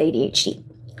people with ADHD.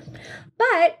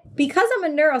 But because I'm a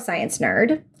neuroscience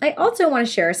nerd, I also want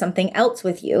to share something else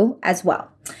with you as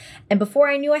well. And before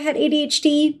I knew I had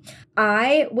ADHD,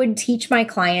 I would teach my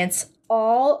clients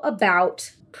all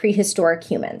about prehistoric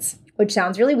humans, which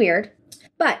sounds really weird,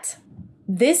 but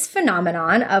this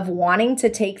phenomenon of wanting to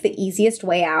take the easiest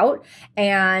way out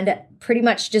and pretty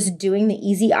much just doing the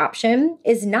easy option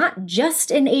is not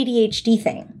just an ADHD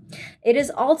thing. It is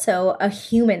also a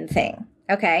human thing,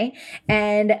 okay?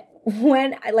 And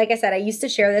like I said, I used to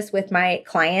share this with my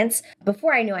clients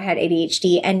before I knew I had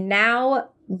ADHD, and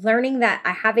now learning that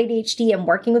I have ADHD and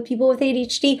working with people with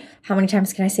ADHD, how many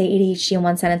times can I say ADHD in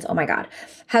one sentence? Oh my God,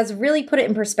 has really put it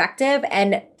in perspective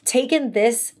and taken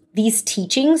these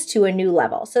teachings to a new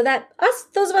level so that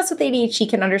those of us with ADHD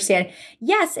can understand,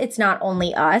 yes, it's not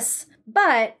only us,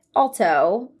 but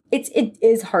also it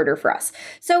is harder for us.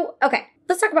 So, okay,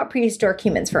 let's talk about prehistoric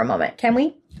humans for a moment, can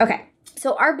we? Okay.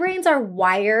 So our brains are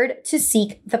wired to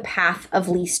seek the path of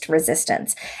least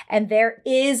resistance. And there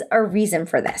is a reason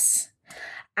for this.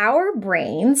 Our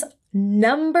brain's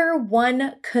number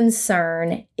one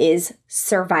concern is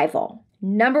survival.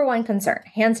 Number one concern,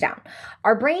 hands down.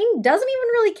 Our brain doesn't even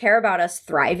really care about us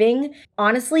thriving.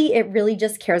 Honestly, it really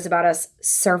just cares about us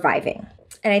surviving.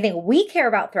 And I think we care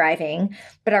about thriving,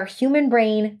 but our human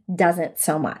brain doesn't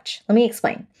so much. Let me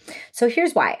explain. So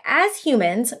here's why. As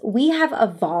humans, we have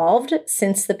evolved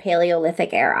since the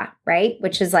Paleolithic era, right?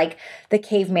 Which is like the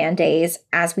caveman days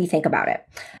as we think about it.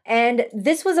 And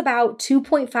this was about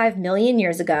 2.5 million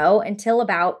years ago until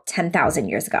about 10,000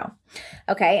 years ago.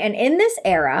 Okay. And in this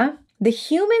era, the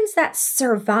humans that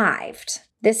survived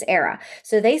this era,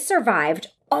 so they survived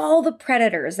all the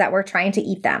predators that were trying to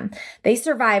eat them. They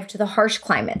survived the harsh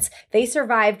climates. They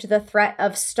survived the threat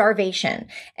of starvation.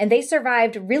 And they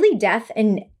survived really death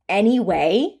in any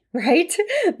way, right?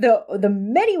 The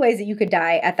many ways that you could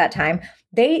die at that time.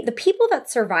 The people that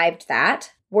survived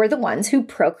that were the ones who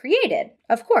procreated,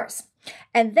 of course.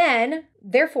 And then,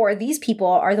 therefore, these people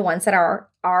are the ones that are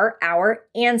our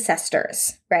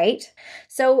ancestors, right?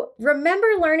 So remember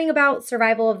learning about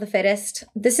survival of the fittest?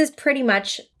 This is pretty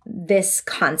much this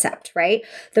concept, right?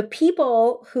 The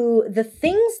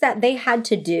things that they had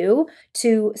to do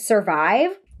to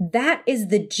survive, that is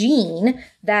the gene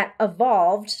that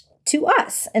evolved to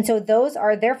us. And so those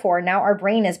are therefore now our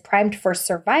brain is primed for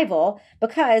survival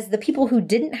because the people who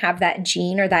didn't have that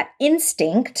gene or that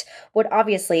instinct would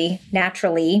obviously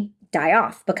naturally die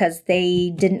off because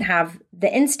they didn't have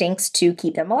the instincts to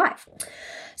keep them alive.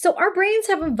 So our brains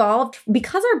have evolved,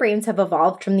 because our brains have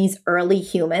evolved from these early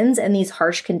humans and these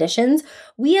harsh conditions,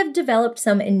 we have developed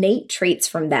some innate traits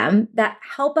from them that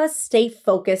help us stay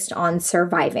focused on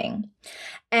surviving.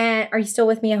 And are you still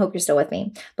with me? I hope you're still with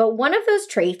me. But one of those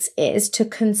traits is to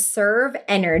conserve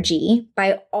energy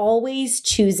by always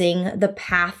choosing the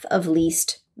path of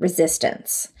least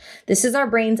resistance. This is our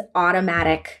brain's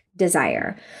automatic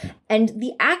desire. And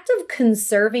the act of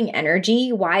conserving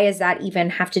energy, what does that even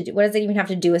have to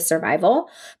do with survival?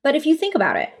 But if you think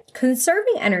about it,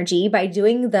 conserving energy by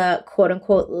doing the quote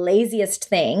unquote laziest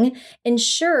thing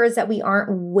ensures that we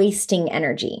aren't wasting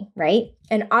energy, right?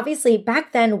 And obviously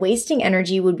back then, wasting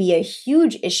energy would be a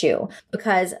huge issue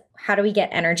because how do we get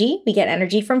energy? We get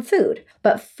energy from food.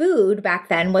 But food back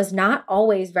then was not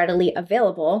always readily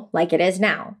available like it is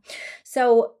now.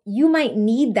 So you might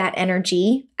need that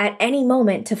energy at any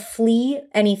moment to flee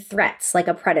any threats like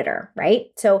a predator,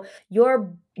 right? So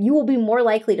you will be more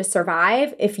likely to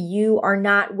survive if you are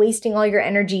not wasting all your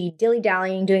energy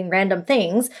dilly-dallying, doing random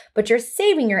things, but you're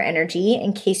saving your energy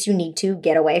in case you need to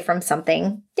get away from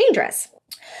something dangerous.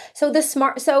 So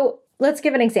let's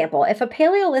give an example. If a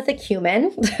Paleolithic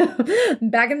human,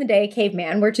 back in the day,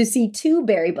 caveman, were to see two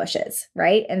berry bushes,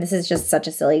 right? And this is just such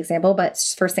a silly example, but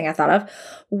it's the first thing I thought of.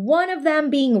 One of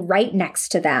them being right next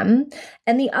to them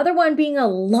and the other one being a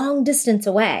long distance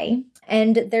away.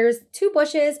 And there's two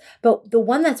bushes, but the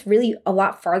one that's really a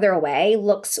lot farther away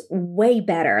looks way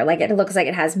better. Like it looks like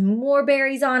it has more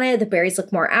berries on it. The berries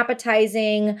look more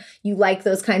appetizing. You like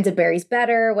those kinds of berries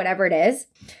better, whatever it is.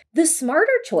 The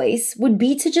smarter choice would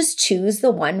be to just choose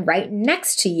the one right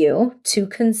next to you to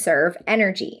conserve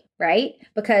energy, right?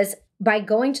 Because by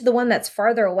going to the one that's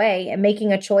farther away and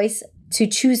making a choice to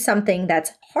choose something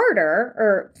that's harder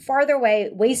or farther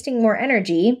away, wasting more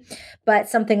energy, but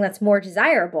something that's more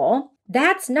desirable,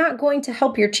 that's not going to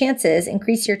help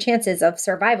increase your chances of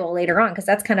survival later on, because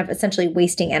that's kind of essentially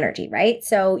wasting energy, right?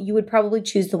 So you would probably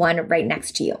choose the one right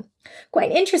next to you.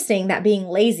 Quite interesting that being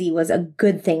lazy was a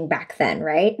good thing back then,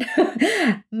 right?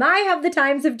 How the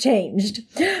times have changed.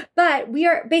 But we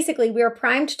are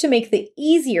primed to make the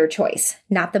easier choice,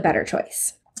 not the better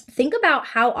choice. Think about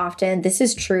how often this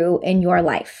is true in your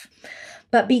life.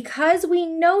 But because we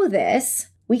know this,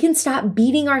 we can stop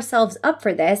beating ourselves up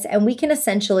for this, and we can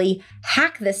essentially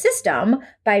hack the system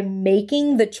by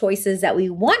making the choices that we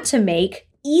want to make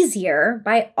easier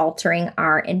by altering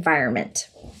our environment.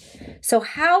 So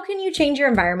how can you change your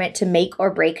environment to make or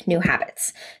break new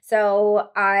habits? So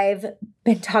I've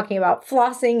been talking about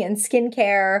flossing and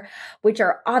skincare, which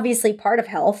are obviously part of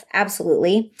health,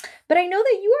 absolutely. But I know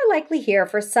that you are likely here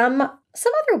for some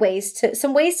some ways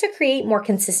to create more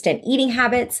consistent eating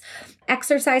habits,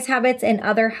 exercise habits, and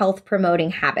other health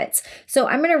promoting habits. So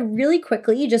I'm going to really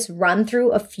quickly just run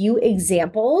through a few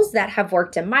examples that have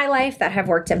worked in my life, that have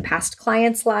worked in past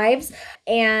clients' lives,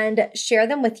 and share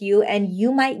them with you. And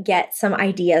you might get some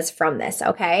ideas from this,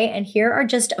 okay? And here are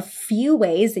just a few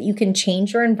ways that you can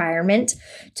change your environment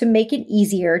to make it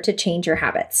easier to change your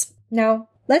habits. Now,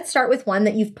 let's start with one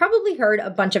that you've probably heard a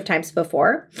bunch of times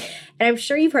before. And I'm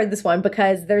sure you've heard this one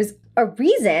because there's a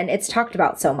reason it's talked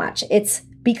about so much. It's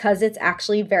because it's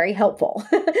actually very helpful.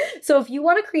 So if you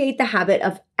want to create the habit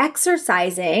of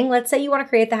exercising, let's say you want to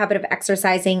create the habit of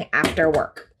exercising after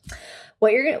work.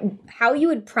 How you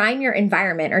would prime your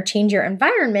environment or change your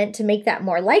environment to make that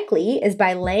more likely is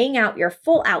by laying out your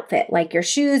full outfit, like your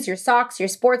shoes, your socks, your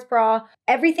sports bra,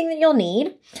 everything that you'll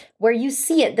need, where you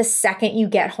see it the second you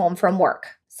get home from work.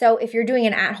 So if you're doing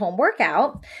an at-home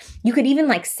workout, you could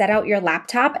even set out your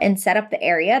laptop and set up the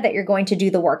area that you're going to do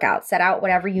the workout. Set out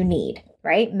whatever you need,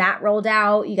 right? Mat rolled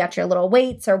out, you got your little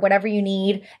weights or whatever you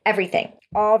need, everything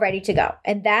all ready to go.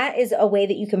 And that is a way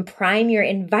that you can prime your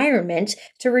environment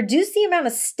to reduce the amount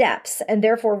of steps and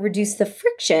therefore reduce the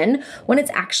friction when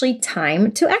it's actually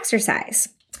time to exercise.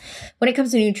 When it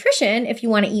comes to nutrition, if you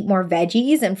want to eat more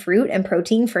veggies and fruit and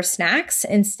protein for snacks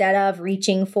instead of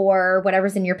reaching for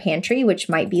whatever's in your pantry, which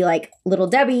might be like Little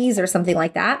Debbie's or something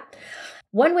like that,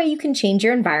 one way you can change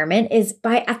your environment is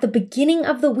by at the beginning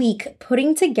of the week,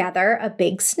 putting together a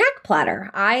big snack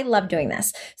platter. I love doing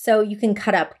this. So you can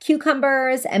cut up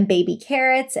cucumbers and baby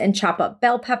carrots and chop up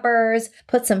bell peppers,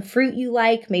 put some fruit you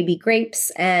like, maybe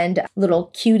grapes and little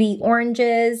cutie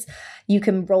oranges. You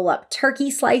can roll up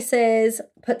turkey slices,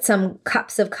 put some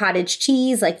cups of cottage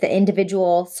cheese, like the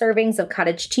individual servings of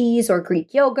cottage cheese or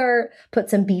Greek yogurt, put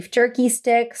some beef jerky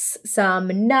sticks,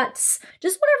 some nuts,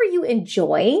 just whatever you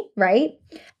enjoy, right?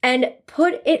 And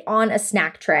put it on a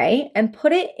snack tray and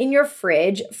put it in your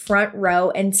fridge, front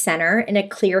row and center in a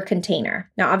clear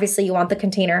container. Now, obviously you want the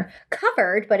container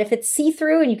covered, but if it's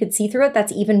see-through and you can see through it,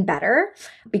 that's even better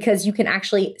because you can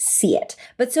actually see it.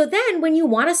 But so then when you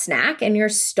want a snack and you're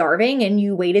starving and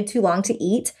you waited too long to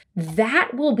eat,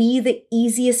 that will be the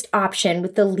easiest option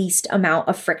with the least amount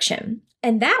of friction.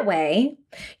 And that way,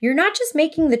 you're not just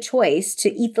making the choice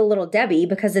to eat the Little Debbie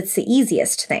because it's the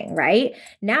easiest thing, right?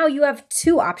 Now you have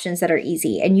two options that are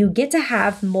easy and you get to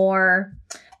have more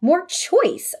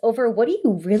choice over what do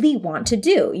you really want to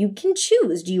do. You can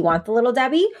choose. Do you want the Little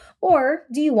Debbie or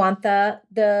do you want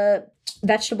the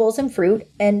vegetables and fruit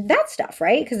and that stuff,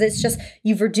 right? Because it's just,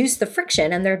 you've reduced the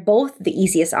friction and they're both the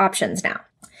easiest options now.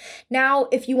 Now,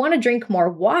 if you want to drink more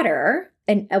water,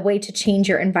 and a way to change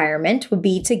your environment would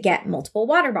be to get multiple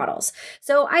water bottles.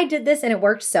 So I did this and it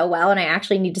worked so well. And I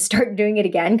actually need to start doing it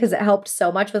again because it helped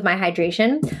so much with my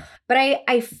hydration. But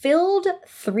I filled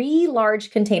 3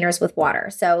 large containers with water.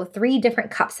 So 3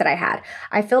 different cups that I had.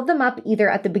 I filled them up either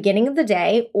at the beginning of the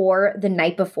day or the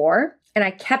night before. And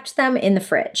I kept them in the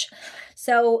fridge.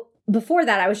 So before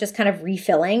that, I was just kind of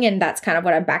refilling, and that's kind of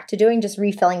what I'm back to doing, just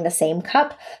refilling the same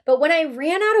cup. But when I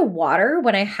ran out of water,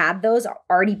 when I had those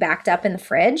already backed up in the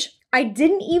fridge, I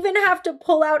didn't even have to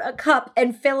pull out a cup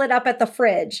and fill it up at the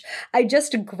fridge. I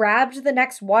just grabbed the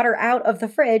next water out of the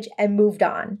fridge and moved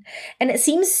on. And it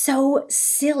seems so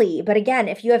silly, but again,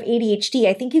 if you have ADHD,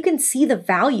 I think you can see the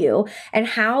value and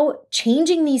how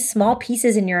changing these small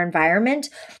pieces in your environment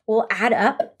will add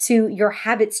up to your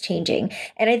habits changing.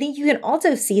 And I think you can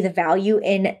also see the value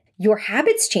in your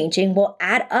habits changing will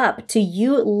add up to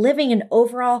you living an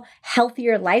overall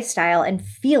healthier lifestyle and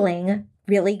feeling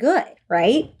really good,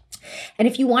 right? And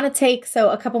if you want to take,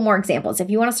 so a couple more examples, if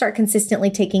you want to start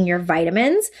consistently taking your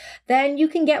vitamins, then you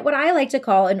can get what I like to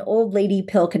call an old lady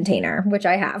pill container, which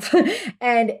I have.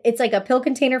 And it's like a pill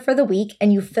container for the week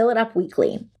and you fill it up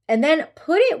weekly. And then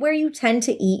put it where you tend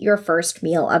to eat your first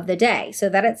meal of the day so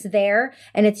that it's there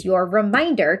and it's your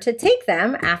reminder to take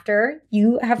them after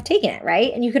you have taken it,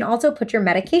 right? And you can also put your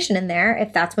medication in there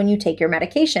if that's when you take your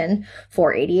medication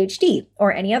for ADHD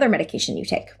or any other medication you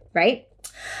take, right?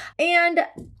 And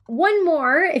one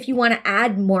more, if you want to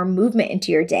add more movement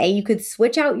into your day, you could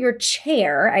switch out your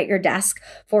chair at your desk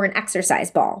for an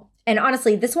exercise ball. And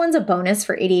honestly, this one's a bonus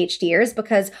for ADHDers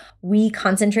because we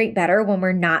concentrate better when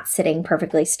we're not sitting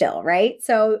perfectly still, right?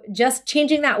 So just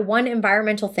changing that one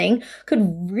environmental thing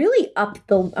could really up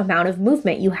the amount of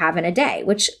movement you have in a day,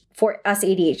 which for us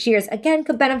ADHDers, again,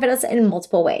 could benefit us in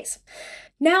multiple ways.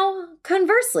 Now,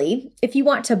 conversely, if you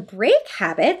want to break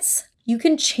habits, you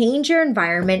can change your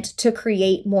environment to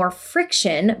create more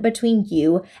friction between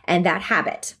you and that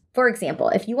habit. For example,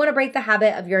 if you want to break the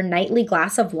habit of your nightly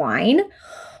glass of wine,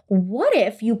 What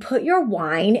if you put your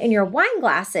wine and your wine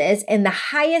glasses in the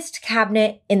highest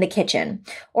cabinet in the kitchen?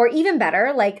 Or even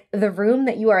better, like the room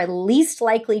that you are least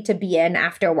likely to be in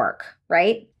after work,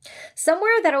 right?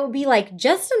 Somewhere that it will be like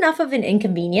just enough of an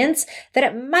inconvenience that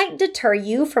it might deter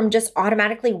you from just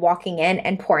automatically walking in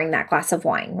and pouring that glass of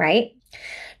wine, right?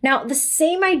 Now, the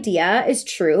same idea is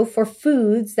true for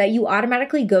foods that you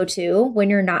automatically go to when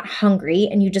you're not hungry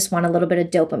and you just want a little bit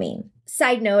of dopamine.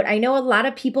 Side note, I know a lot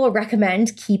of people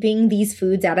recommend keeping these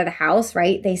foods out of the house,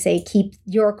 right? They say keep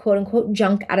your quote unquote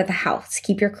junk out of the house,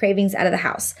 keep your cravings out of the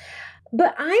house.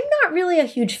 But I'm not really a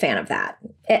huge fan of that,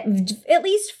 at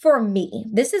least for me.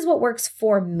 This is what works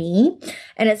for me,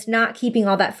 and it's not keeping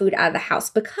all that food out of the house,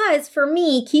 because for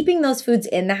me, keeping those foods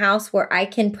in the house where I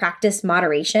can practice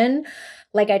moderation,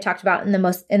 like I talked about in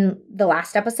the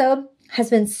last episode, has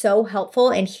been so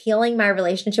helpful in healing my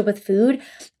relationship with food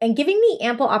and giving me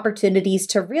ample opportunities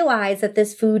to realize that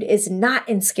this food is not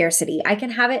in scarcity. I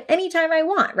can have it anytime I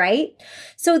want, right?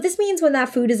 So this means when that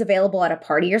food is available at a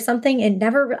party or something, I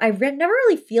never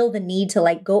really feel the need to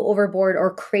like go overboard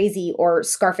or crazy or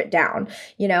scarf it down.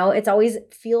 You know, it's always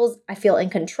I feel in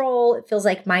control. It feels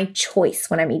like my choice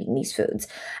when I'm eating these foods.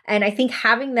 And I think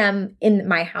having them in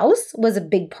my house was a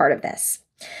big part of this.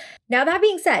 Now, that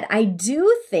being said, I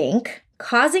do think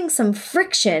causing some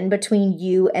friction between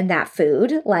you and that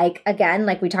food, like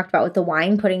we talked about with the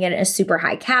wine, putting it in a super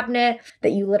high cabinet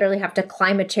that you literally have to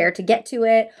climb a chair to get to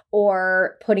it,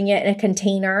 or putting it in a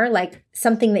container, like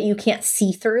something that you can't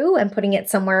see through and putting it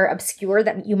somewhere obscure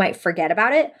that you might forget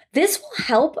about it. This will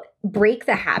help break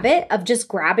the habit of just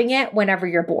grabbing it whenever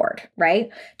you're bored, right?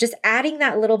 Just adding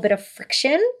that little bit of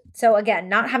friction. So again,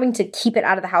 not having to keep it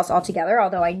out of the house altogether,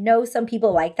 although I know some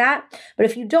people like that. But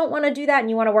if you don't want to do that and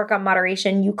you want to work on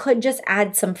moderation, you could just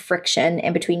add some friction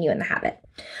in between you and the habit.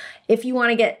 If you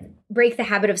want to break the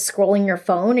habit of scrolling your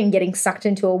phone and getting sucked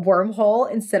into a wormhole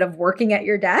instead of working at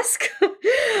your desk,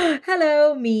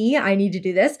 hello, me, I need to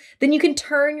do this, then you can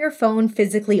turn your phone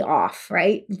physically off,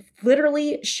 right?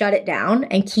 Literally shut it down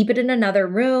and keep it in another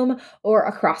room or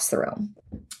across the room.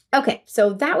 Okay,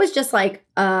 so that was just like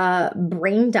a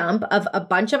brain dump of a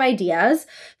bunch of ideas.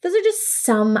 Those are just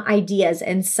some ideas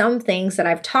and some things that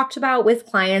I've talked about with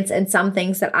clients and some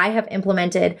things that I have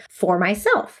implemented for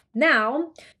myself.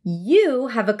 Now, you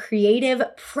have a creative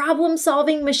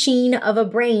problem-solving machine of a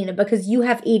brain because you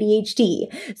have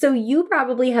ADHD. So you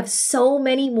probably have so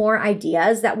many more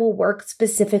ideas that will work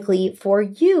specifically for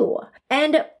you.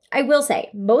 And I will say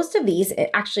most of these,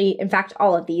 actually, in fact,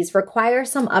 all of these require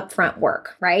some upfront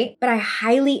work, right? But I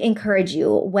highly encourage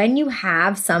you, when you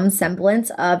have some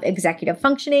semblance of executive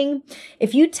functioning,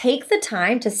 if you take the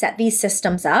time to set these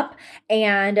systems up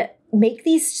and make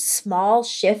these small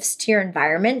shifts to your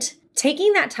environment,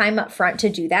 taking that time up front to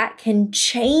do that can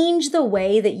change the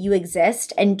way that you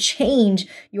exist and change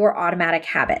your automatic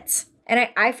habits. And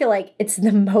I feel like it's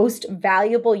the most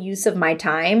valuable use of my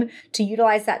time to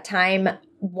utilize that time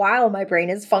while my brain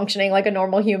is functioning like a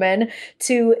normal human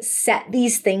to set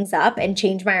these things up and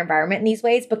change my environment in these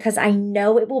ways, because I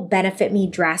know it will benefit me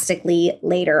drastically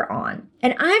later on.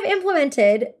 And I've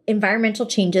implemented environmental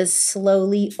changes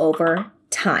slowly over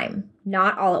time,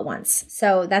 not all at once.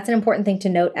 So that's an important thing to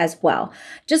note as well.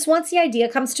 Just once the idea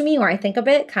comes to me or I think of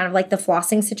it, kind of like the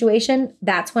flossing situation,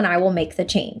 that's when I will make the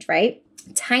change, right?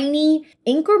 Tiny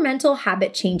incremental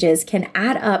habit changes can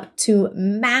add up to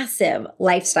massive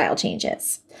lifestyle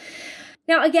changes.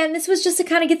 Now, again, this was just to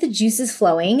kind of get the juices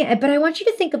flowing, but I want you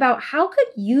to think about how could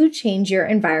you change your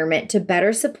environment to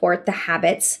better support the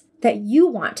habits that you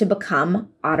want to become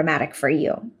automatic for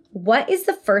you. What is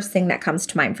the first thing that comes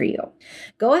to mind for you?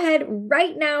 Go ahead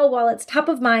right now while it's top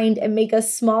of mind and make a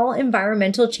small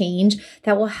environmental change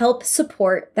that will help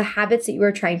support the habits that you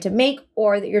are trying to make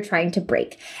or that you're trying to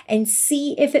break, and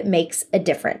see if it makes a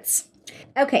difference.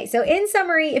 Okay, so in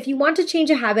summary, if you want to change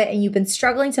a habit and you've been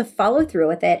struggling to follow through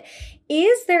with it,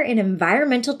 is there an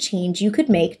environmental change you could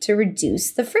make to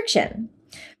reduce the friction?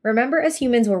 Remember, as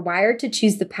humans, we're wired to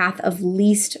choose the path of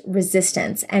least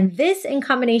resistance, and this, in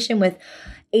combination with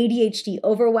ADHD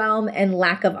overwhelm and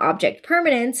lack of object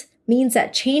permanence, means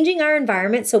that changing our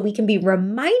environment so we can be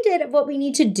reminded of what we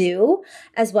need to do,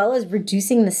 as well as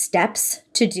reducing the steps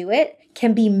to do it,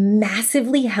 can be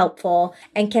massively helpful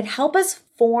and can help us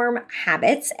form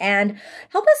habits and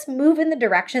help us move in the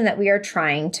direction that we are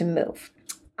trying to move.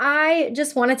 I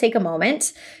just want to take a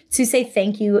moment to say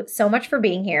thank you so much for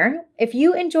being here. If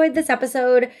you enjoyed this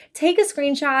episode, take a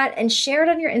screenshot and share it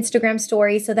on your Instagram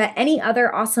story so that any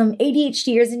other awesome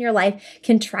ADHDers in your life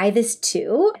can try this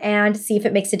too and see if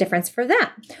it makes a difference for them.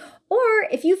 Or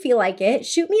if you feel like it,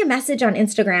 shoot me a message on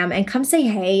Instagram and come say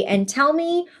hey and tell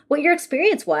me what your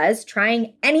experience was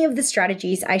trying any of the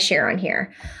strategies I share on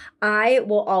here. I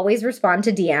will always respond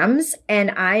to DMs,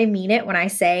 and I mean it when I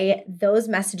say those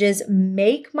messages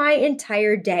make my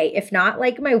entire day, if not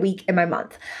like my week and my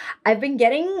month. I've been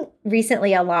getting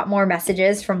recently a lot more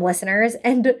messages from listeners,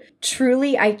 and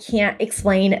truly I can't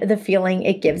explain the feeling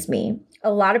it gives me.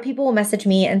 A lot of people will message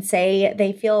me and say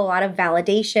they feel a lot of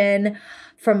validation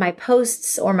from my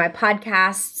posts or my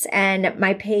podcasts, and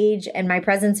my page and my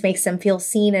presence makes them feel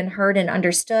seen and heard and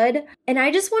understood. And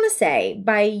I just want to say,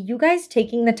 by you guys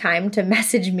taking the time to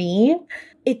message me,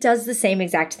 it does the same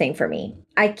exact thing for me.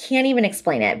 I can't even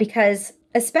explain it because,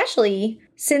 especially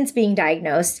since being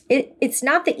diagnosed, it's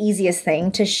not the easiest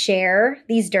thing to share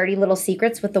these dirty little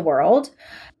secrets with the world.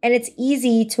 And it's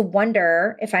easy to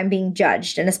wonder if I'm being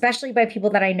judged, and especially by people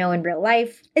that I know in real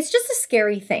life. It's just a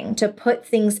scary thing to put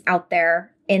things out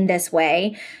there in this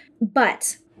way.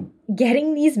 But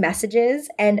getting these messages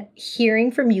and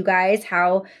hearing from you guys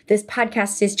how this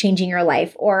podcast is changing your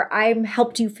life, or I've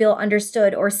helped you feel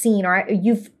understood or seen, or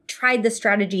you've tried the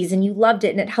strategies and you loved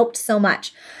it and it helped so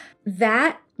much,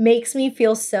 that makes me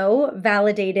feel so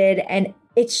validated, and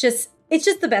it's just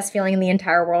the best feeling in the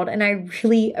entire world, and I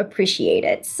really appreciate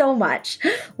it so much.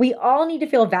 We all need to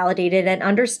feel validated and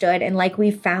understood and like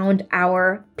we found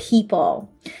our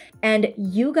people. And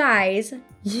you guys,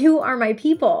 you are my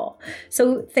people.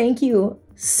 So thank you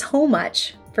so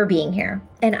much for being here.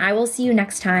 And I will see you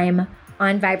next time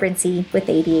on Vibrancy with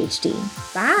ADHD.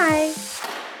 Bye.